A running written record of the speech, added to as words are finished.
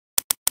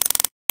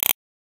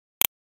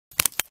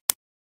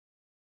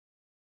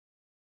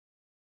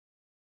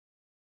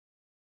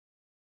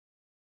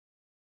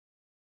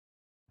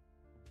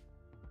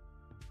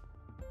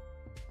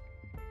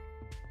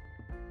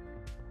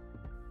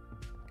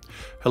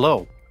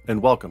Hello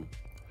and welcome.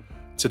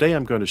 Today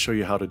I'm going to show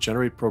you how to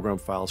generate program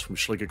files from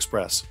Schlage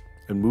Express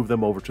and move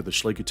them over to the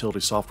Schlage Utility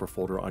Software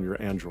folder on your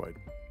Android.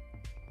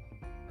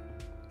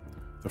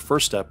 The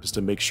first step is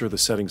to make sure the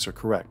settings are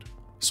correct,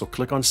 so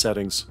click on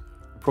Settings,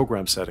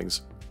 Program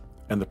Settings,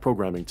 and the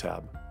Programming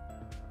tab.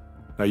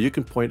 Now you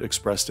can point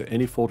Express to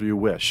any folder you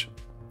wish,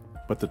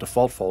 but the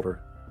default folder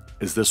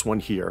is this one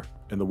here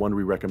and the one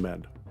we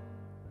recommend.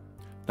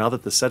 Now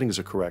that the settings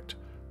are correct,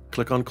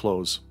 click on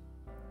Close,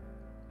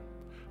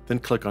 then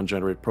click on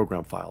Generate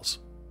Program Files.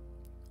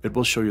 It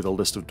will show you the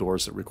list of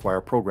doors that require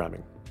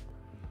programming.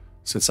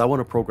 Since I want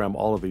to program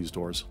all of these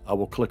doors, I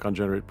will click on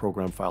Generate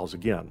Program Files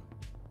again.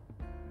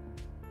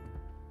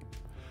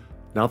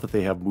 Now that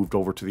they have moved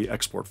over to the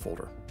Export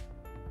folder.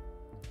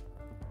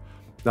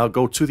 Now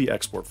go to the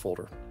Export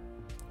folder.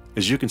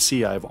 As you can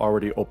see, I have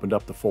already opened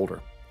up the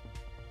folder.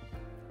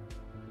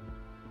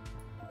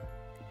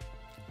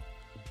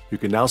 You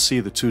can now see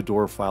the two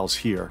door files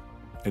here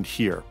and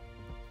here.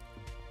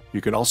 You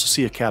can also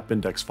see a cap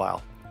index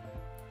file.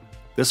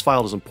 This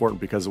file is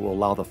important because it will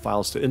allow the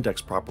files to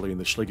index properly in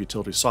the Schlage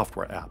Utility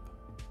Software app.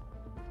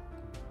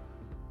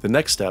 The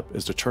next step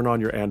is to turn on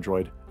your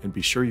Android and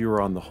be sure you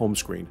are on the home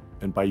screen,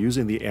 and by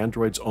using the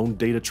Android's own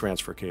data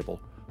transfer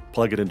cable,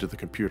 plug it into the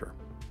computer.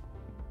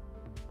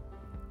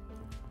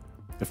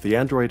 If the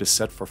Android is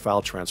set for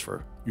file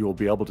transfer, you will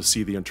be able to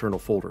see the internal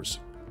folders.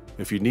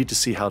 If you need to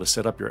see how to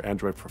set up your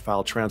Android for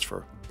file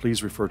transfer,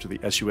 please refer to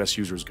the SUS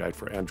User's Guide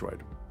for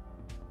Android.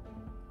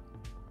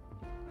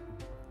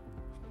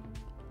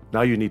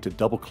 Now you need to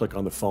double-click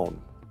on the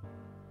phone,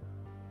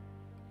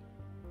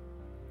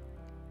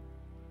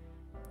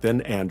 then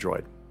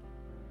Android,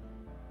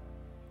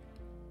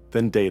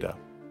 then Data,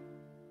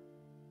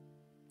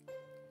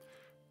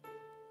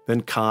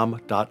 then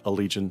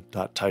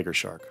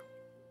com.allegiant.tigershark,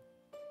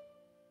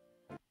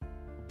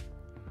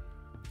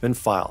 then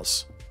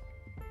Files,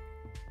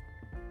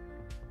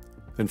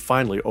 then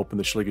finally open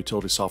the Schlage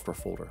Utility Software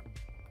folder.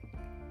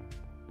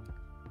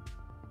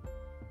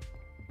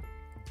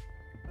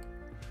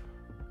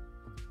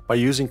 By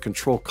using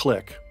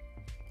Control-Click,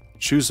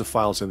 choose the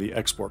files in the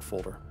Export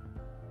folder.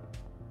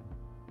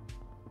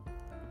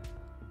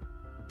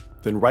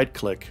 Then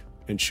right-click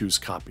and choose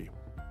Copy.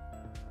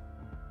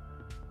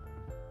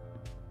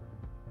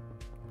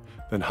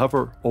 Then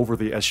hover over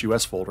the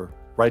SUS folder,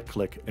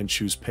 right-click and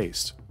choose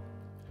Paste.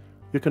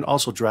 You can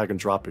also drag and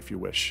drop if you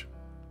wish.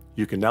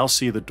 You can now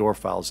see the door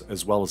files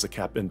as well as the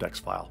cap index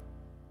file.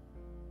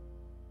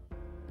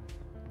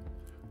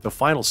 The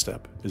final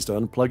step is to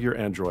unplug your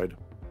Android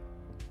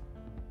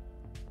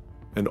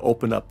and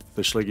open up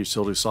the Schlage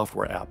Utility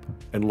Software app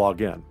and log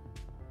in.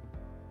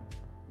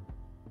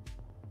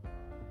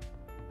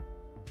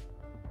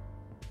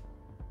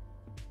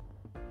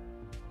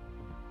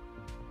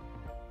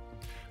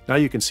 Now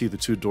you can see the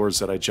two doors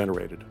that I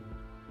generated.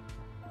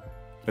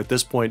 At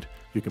this point,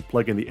 you can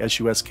plug in the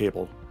SUS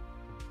cable,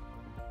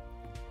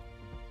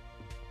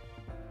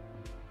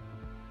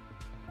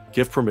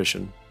 give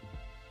permission,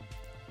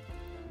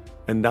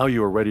 and now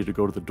you are ready to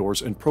go to the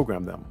doors and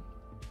program them.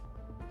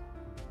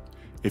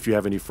 If you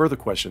have any further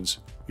questions,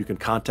 you can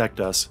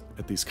contact us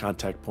at these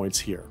contact points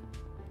here.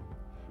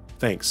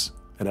 Thanks,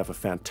 and have a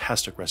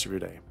fantastic rest of your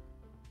day.